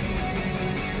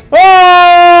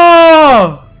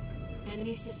 Oh!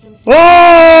 Oh!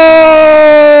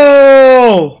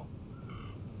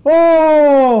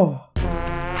 Oh!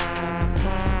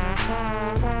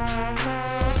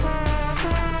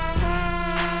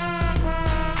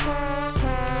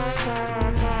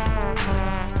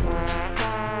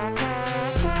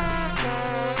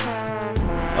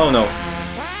 Oh no.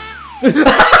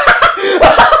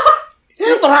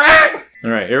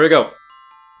 Alright, here we go.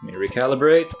 Let me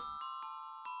recalibrate.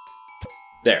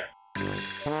 There.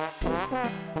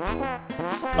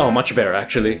 Oh, much better,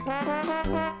 actually.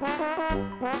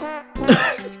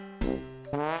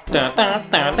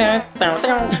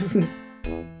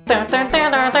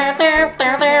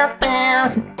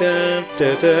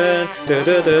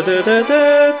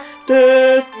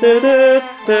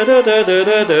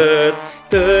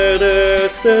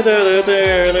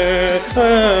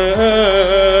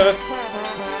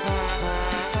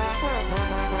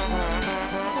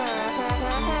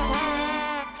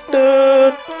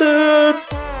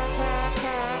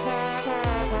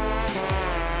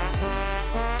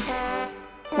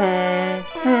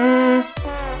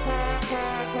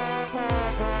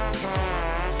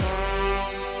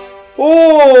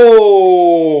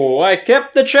 Oh, I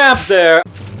kept the champ there.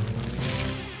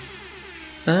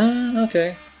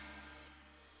 Okay.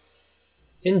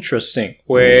 Interesting.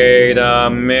 Wait a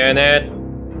minute.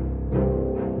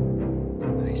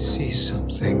 I see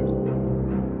something.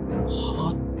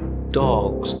 Hot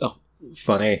dogs. Oh,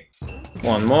 funny.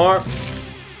 One more.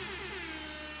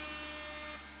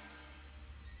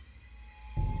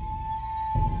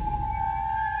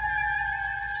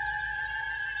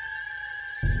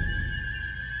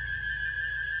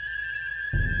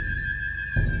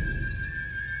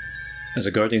 As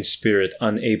a guardian spirit,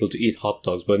 unable to eat hot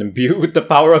dogs, but imbued with the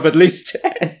power of at least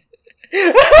 10.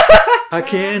 I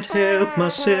can't help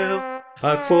myself.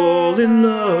 I fall in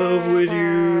love with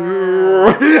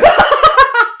you.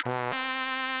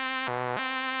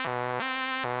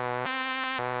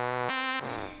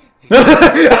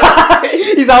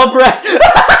 He's out of breath.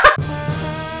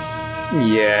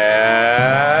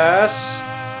 Yes.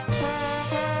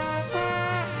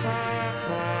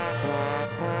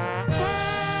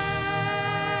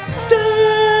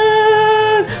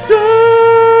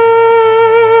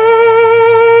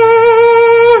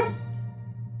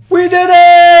 We did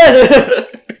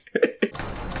it!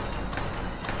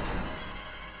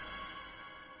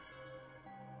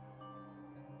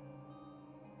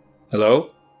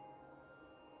 Hello?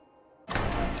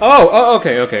 Oh,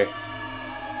 okay.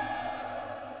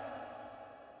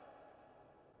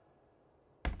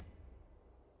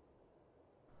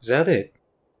 Is that it?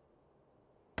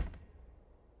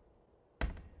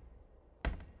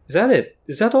 Is that it?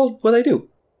 Is that all what I do?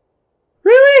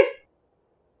 Really?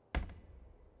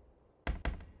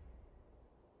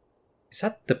 Is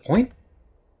that the point?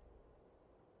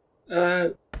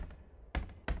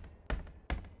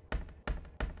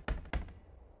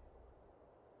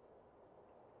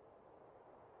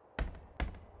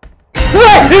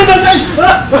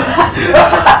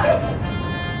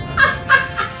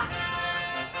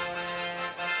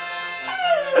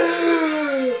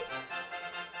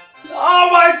 Oh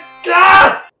my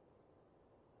god!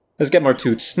 Let's get more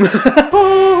toots.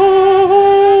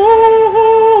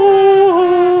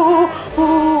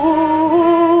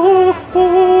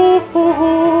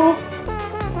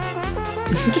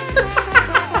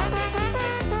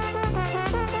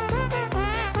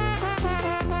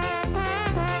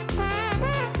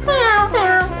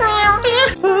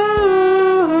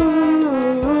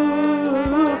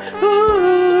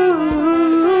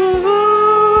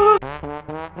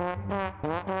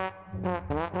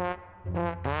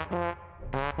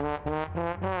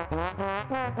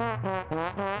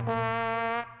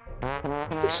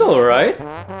 It's alright.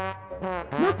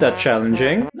 Not that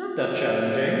challenging. Not that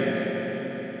challenging.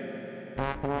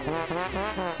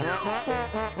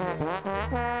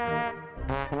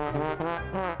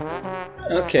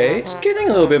 Okay, it's getting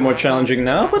a little bit more challenging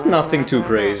now, but nothing too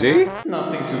crazy.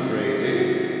 Nothing too crazy.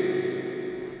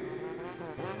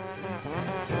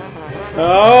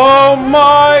 Oh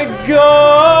my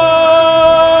god!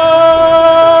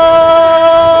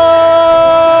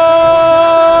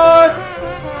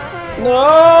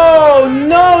 No!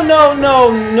 No, no,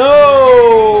 no,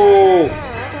 no!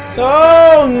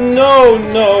 Oh, no,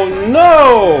 no,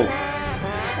 no!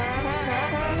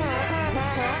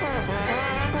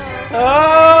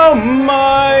 Oh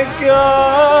my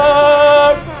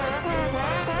god!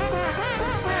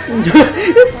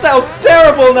 It sounds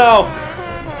terrible now!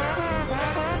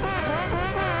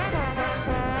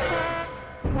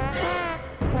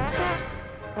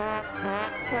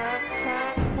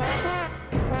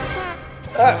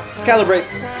 Calibrate.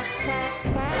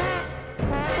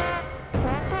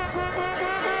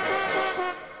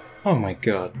 Oh my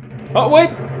god. Oh,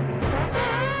 wait!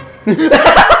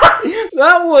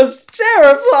 That was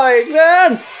terrifying,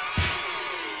 man!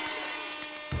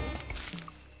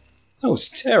 That was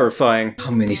terrifying.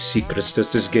 How many secrets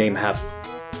does this game have?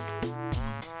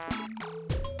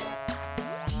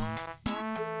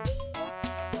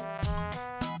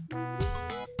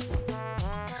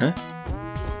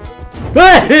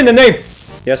 Ah, in the name!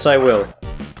 Yes, I will.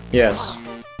 Yes.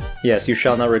 Yes, you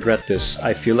shall not regret this.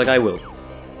 I feel like I will.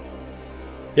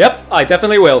 Yep, I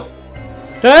definitely will.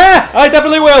 Ah! I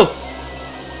definitely will!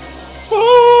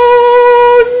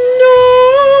 Oh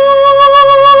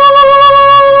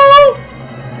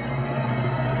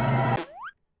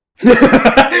no!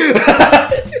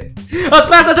 I'll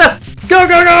smash the chest! Go,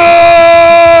 go, go!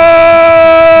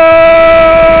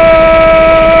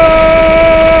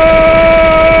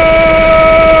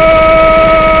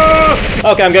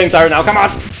 Okay, I'm getting tired now, come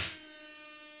on!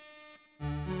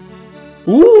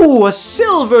 Ooh, a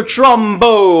silver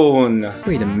trombone!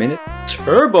 Wait a minute.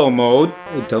 Turbo mode?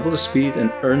 Oh, double the speed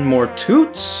and earn more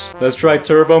toots? Let's try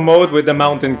turbo mode with the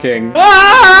Mountain King. Ah!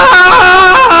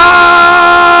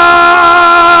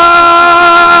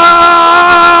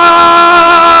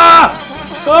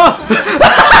 Oh!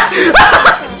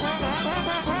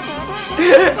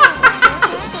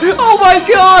 Oh my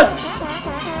god!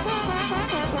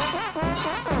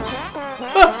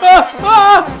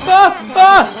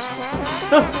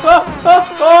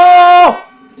 Oh!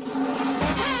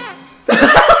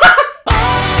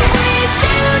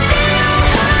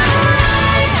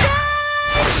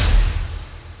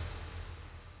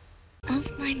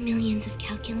 Of my millions of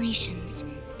calculations,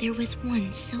 there was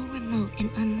one so remote and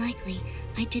unlikely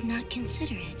I did not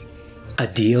consider it. A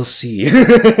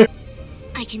DLC.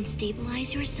 I can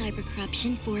stabilize your cyber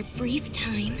corruption for a brief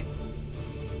time,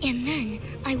 and then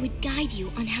I would guide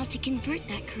you on how to convert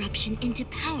that corruption into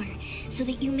power so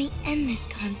that you may end this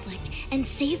conflict and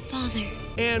save Father.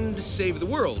 And save the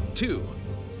world, too,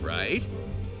 right?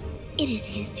 It is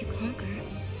his to conquer,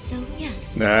 so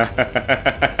yes.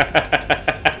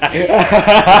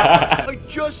 I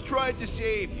just tried to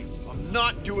save you. I'm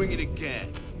not doing it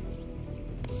again.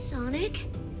 Sonic?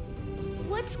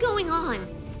 What's going on?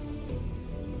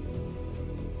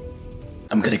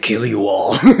 I'm gonna kill you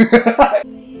all.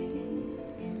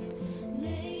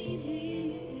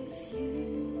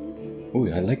 Ooh,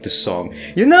 I like this song.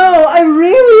 You know, I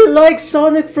really like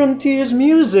Sonic Frontier's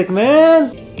music,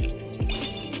 man.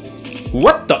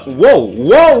 What the? Whoa,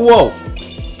 whoa, whoa.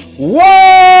 Whoa!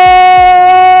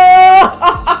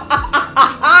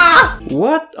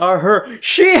 What are her?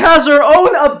 She has her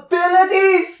own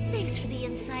abilities! Thanks for the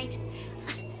insight.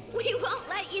 We won't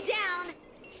let you down.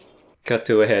 Cut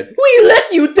to a head. We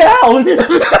let you down!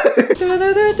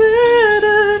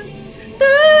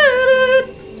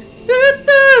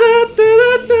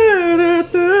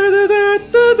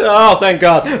 Oh, thank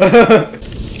God.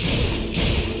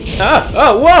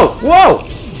 Oh, whoa, whoa!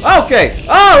 Okay,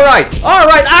 alright,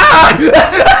 alright, ah!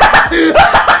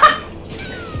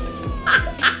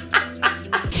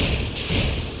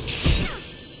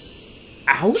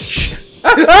 Ouch!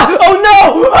 Oh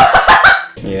no!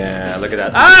 Yeah, look at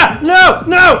that. Ah! No!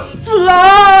 No!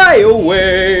 Fly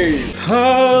away!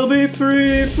 I'll be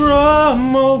free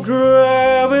from all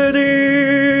gravity.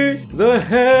 The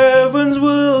heavens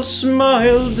will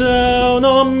smile down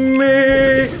on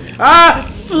me. Ah!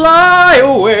 Fly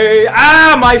away!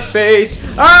 Ah! My face!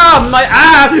 Ah! My...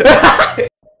 Ah!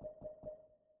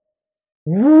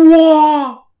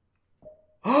 Whoa!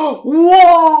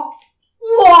 Whoa!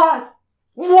 What?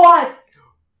 What?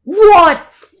 What?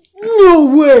 No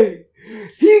way!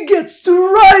 He gets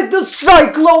to ride the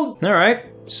cyclone! Alright,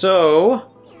 so...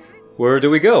 where do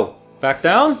we go? Back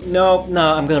down? No,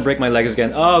 I'm gonna break my legs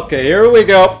again. Okay, here we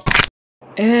go.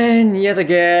 And yet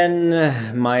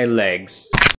again, my legs.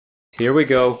 Here we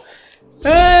go.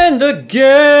 And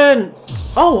again!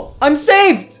 Oh, I'm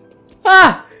saved!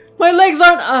 Ah! My legs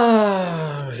aren't...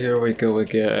 Ah, here we go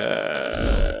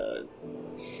again.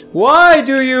 Why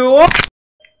do you...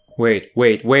 Wait.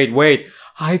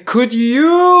 I could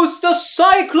use the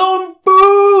cyclone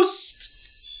boost!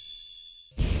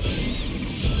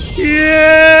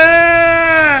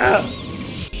 Yeah!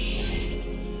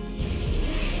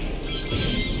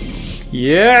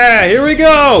 Yeah, here we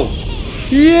go!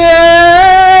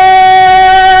 Yeah!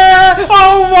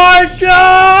 Oh my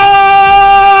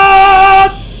God!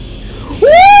 Woo!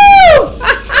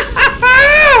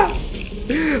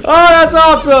 Oh, that's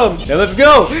awesome! Yeah, let's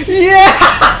go!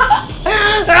 Yeah!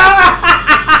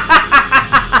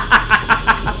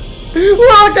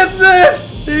 Look at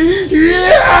this!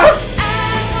 Yes!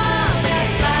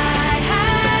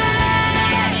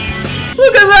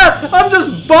 Look at that! I'm just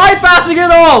bypassing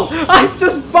it all! I'm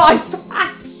just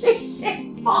bypassing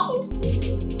it all!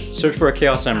 Search for a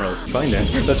Chaos Emerald. Fine then.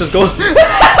 Let's just go.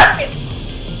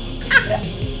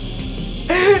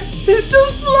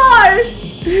 Just fly!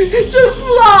 Just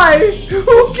fly!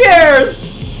 Who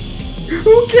cares?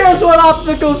 Who cares what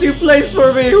obstacles you place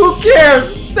for me? Who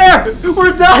cares? There!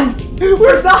 We're done!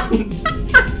 We're done!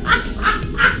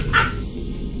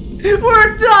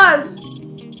 We're done!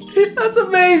 That's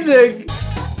amazing!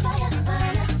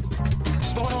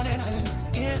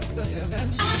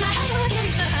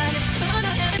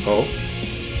 Oh.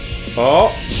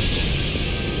 Oh.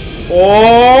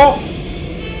 Oh!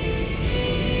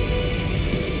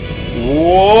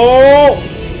 Whoa!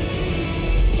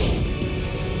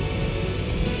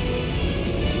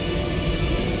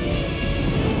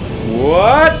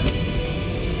 What?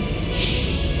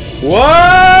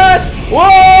 What?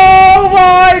 Whoa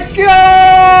my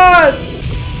god!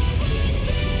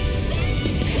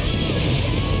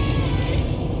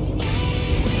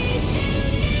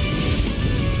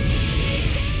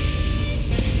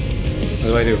 What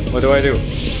do I do? What do I do?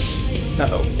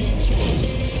 Uh-oh.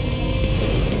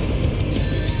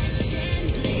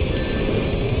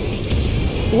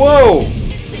 Whoa!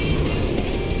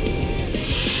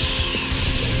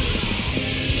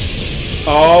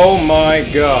 Oh my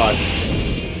god.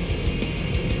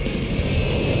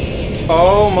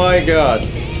 Oh my god.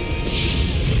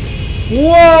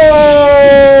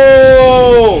 Whoa!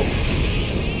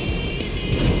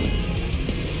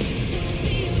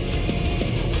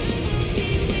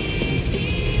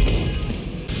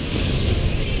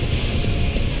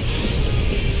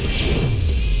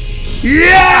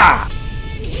 Yeah!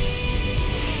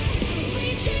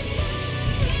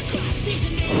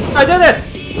 I did it!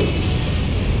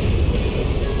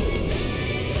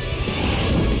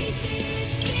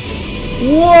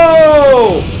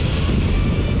 Whoa!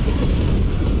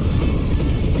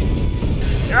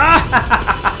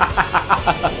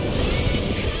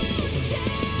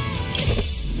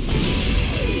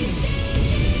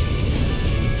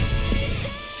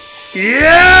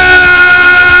 Yeah!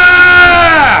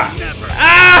 Never.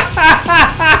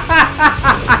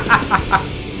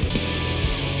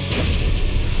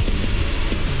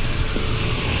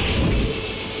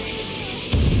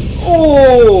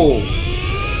 Oh!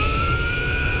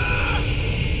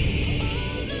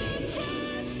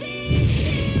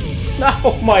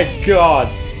 Oh my god!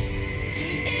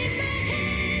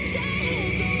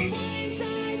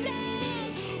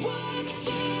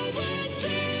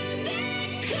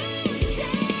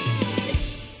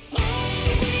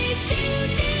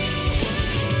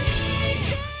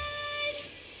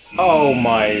 Oh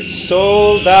my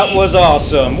soul, that was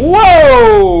awesome!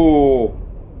 Whoa!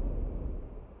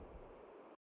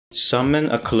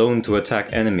 Summon a clone to attack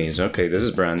enemies. Okay, this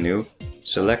is brand new.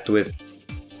 Select with...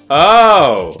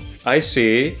 Oh! I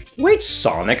see. Wait,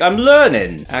 Sonic, I'm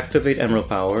learning! Activate Emerald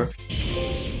Power.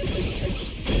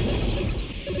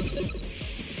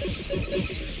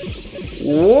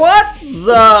 What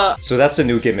the... So that's a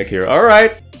new gimmick here.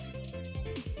 Alright!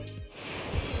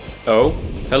 Oh,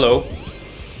 hello.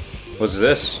 What's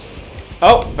this?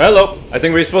 Oh, hello! I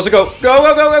think we're supposed to go. Go,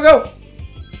 go, go, go, go!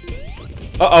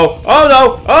 Uh-oh. Oh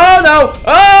no! Oh no!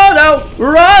 Oh no!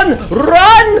 Run!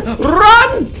 Run!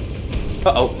 Run!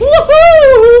 Uh-oh.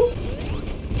 Woohoo!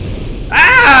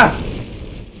 Ah!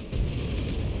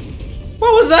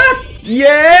 What was that?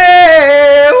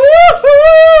 Yeah!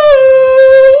 Woohoo!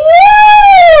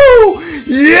 Woo!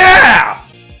 Yeah!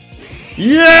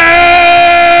 Yeah!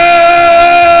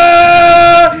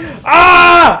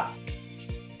 Ah!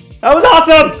 That was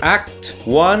awesome! Act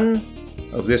 1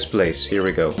 of this place. Here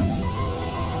we go.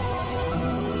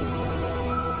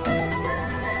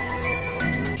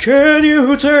 Can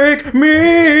you take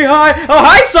me high? Oh,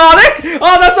 hi, Sonic!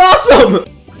 Oh, that's awesome!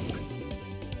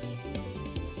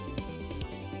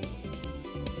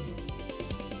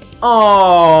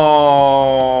 Oh.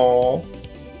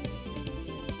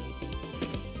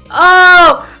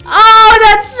 Oh! Oh,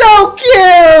 that's so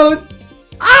cute!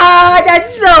 Ah,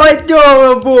 that's so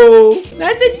adorable!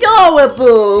 That's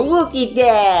adorable! Look at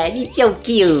that! It's so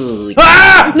cute!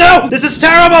 Ah! No! This is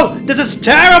terrible! This is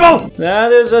terrible!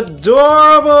 That is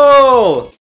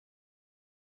adorable!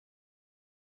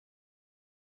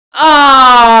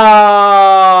 Ah!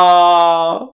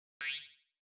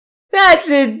 That's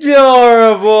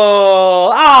adorable!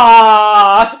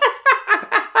 Ah!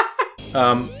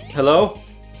 Hello?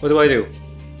 What do I do?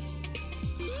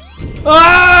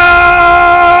 Ah!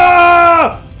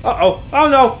 Uh-oh. Oh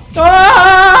no.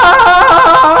 Ah!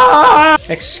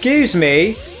 Excuse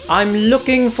me. I'm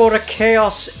looking for a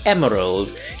Chaos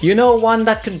Emerald. You know, one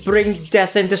that could bring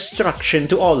death and destruction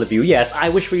to all of you. Yes, I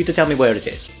wish for you to tell me where it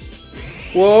is.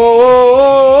 Whoa, whoa,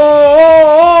 whoa,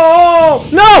 whoa, whoa.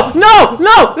 No! No!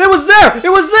 No! It was there! It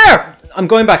was there! I'm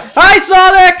going back. Hi,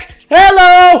 Sonic!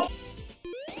 Hello!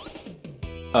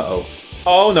 Uh-oh.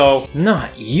 Oh no.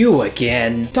 Not you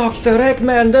again. Dr.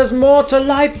 Eggman, there's more to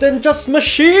life than just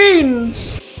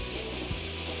machines!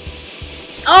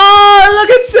 Oh,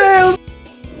 look at Tails!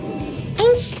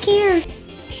 I'm scared.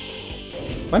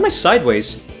 Why am I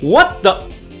sideways? What the?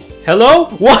 Hello?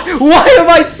 Why am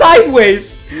I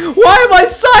sideways? Why am I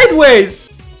sideways?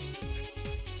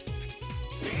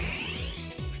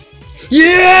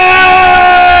 Yes!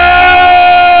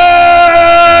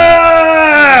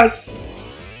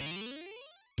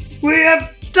 We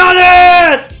have done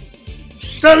it!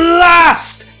 The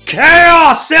last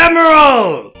Chaos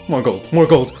Emerald! More gold, more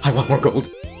gold. I want more gold.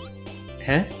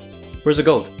 Huh? Where's the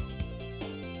gold?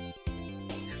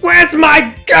 Where's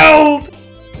my gold?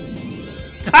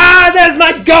 Ah, there's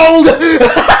my gold!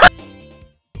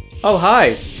 Oh,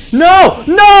 hi. No!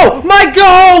 No! My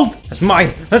gold! That's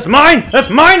mine! That's mine!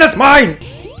 That's mine! That's mine!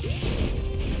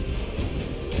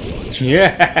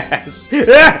 Yes!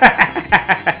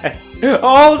 Yes!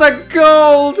 All the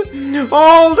gold!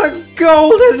 All the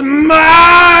gold is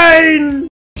mine!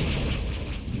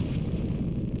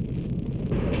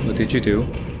 What did you do?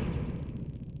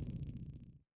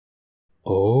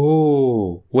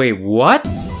 Oh, wait, what?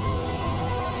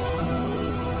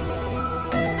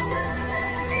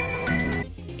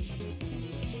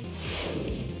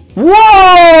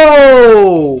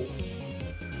 Whoa!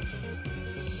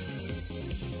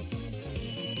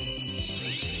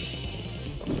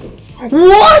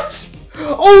 What?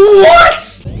 Oh,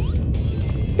 what?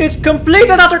 It's complete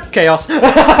and utter chaos.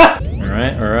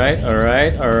 Alright, alright,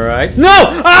 alright, alright.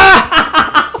 No!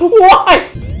 Ah! Why?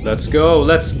 Let's go,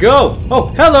 let's go! Oh,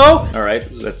 hello!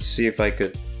 Alright, let's see if I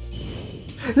could...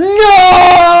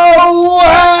 No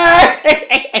way!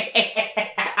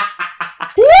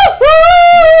 Woohoo!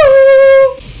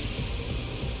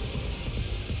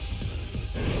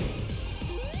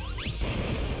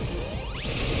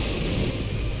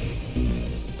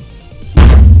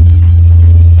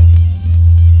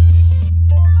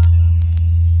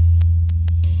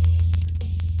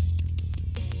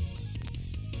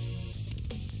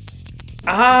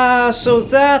 Ah, so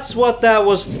that's what that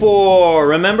was for.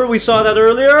 Remember we saw that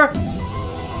earlier?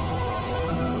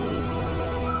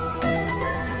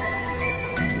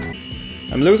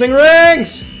 I'm losing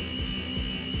rings!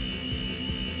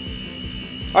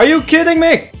 Are you kidding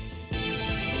me?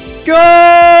 Go!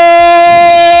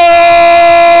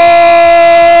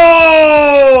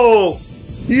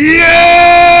 Yes!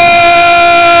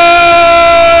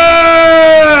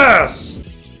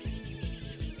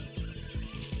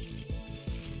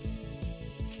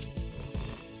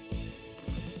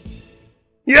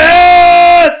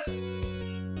 Yes!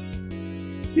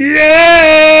 Yeah!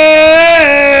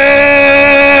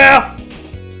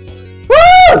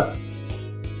 Woo!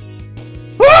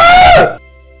 Woo!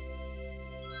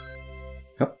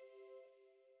 Yep.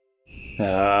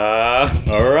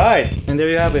 All right. And there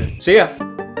you have it. See ya.